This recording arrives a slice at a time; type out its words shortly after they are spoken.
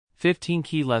15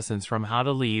 Key Lessons from How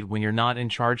to Lead When You're Not in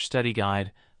Charge Study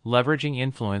Guide, Leveraging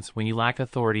Influence When You Lack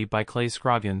Authority by Clay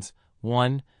Scroggins.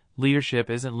 1. Leadership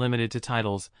isn't limited to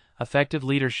titles. Effective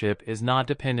leadership is not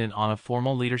dependent on a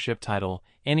formal leadership title.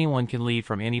 Anyone can lead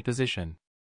from any position.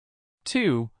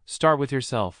 2. Start with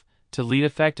yourself. To lead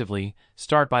effectively,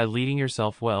 start by leading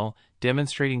yourself well,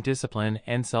 demonstrating discipline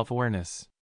and self-awareness.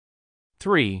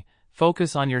 3.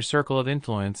 Focus on your circle of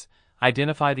influence.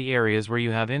 Identify the areas where you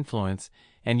have influence,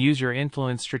 and use your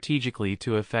influence strategically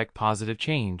to effect positive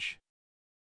change.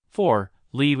 4.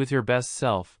 Lead with your best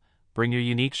self. Bring your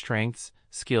unique strengths,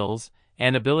 skills,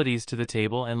 and abilities to the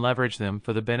table and leverage them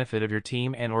for the benefit of your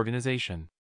team and organization.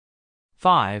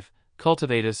 5.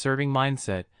 Cultivate a serving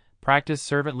mindset. Practice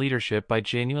servant leadership by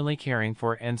genuinely caring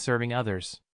for and serving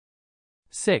others.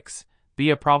 6.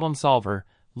 Be a problem solver.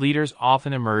 Leaders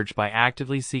often emerge by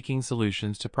actively seeking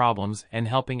solutions to problems and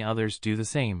helping others do the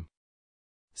same.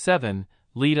 7.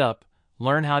 Lead up.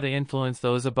 Learn how to influence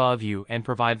those above you and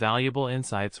provide valuable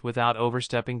insights without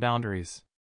overstepping boundaries.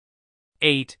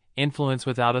 8. Influence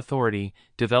without authority.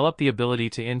 Develop the ability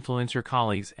to influence your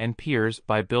colleagues and peers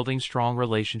by building strong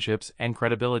relationships and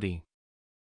credibility.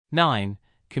 9.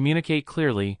 Communicate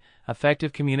clearly.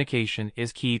 Effective communication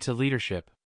is key to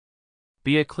leadership.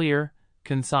 Be a clear,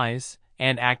 concise,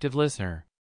 and active listener.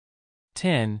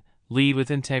 10. Lead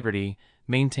with integrity.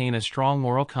 Maintain a strong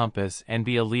moral compass and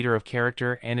be a leader of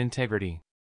character and integrity.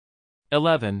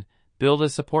 11. Build a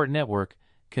support network.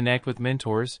 Connect with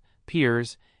mentors,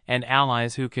 peers, and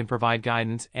allies who can provide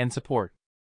guidance and support.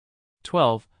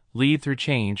 12. Lead through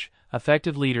change.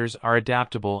 Effective leaders are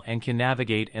adaptable and can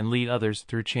navigate and lead others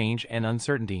through change and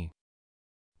uncertainty.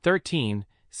 13.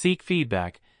 Seek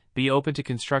feedback. Be open to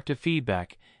constructive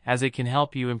feedback, as it can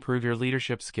help you improve your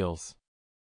leadership skills.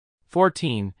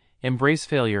 14. Embrace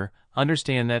failure.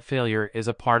 Understand that failure is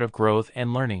a part of growth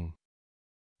and learning.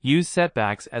 Use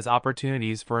setbacks as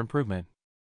opportunities for improvement.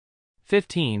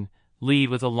 15. Lead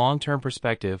with a long-term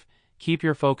perspective. Keep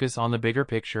your focus on the bigger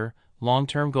picture,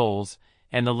 long-term goals,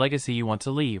 and the legacy you want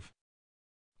to leave.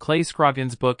 Clay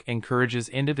Scroggins' book encourages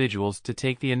individuals to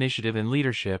take the initiative in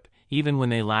leadership, even when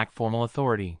they lack formal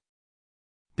authority.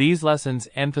 These lessons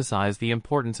emphasize the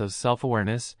importance of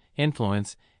self-awareness,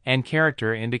 influence, and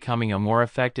character in becoming a more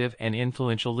effective and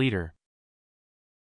influential leader.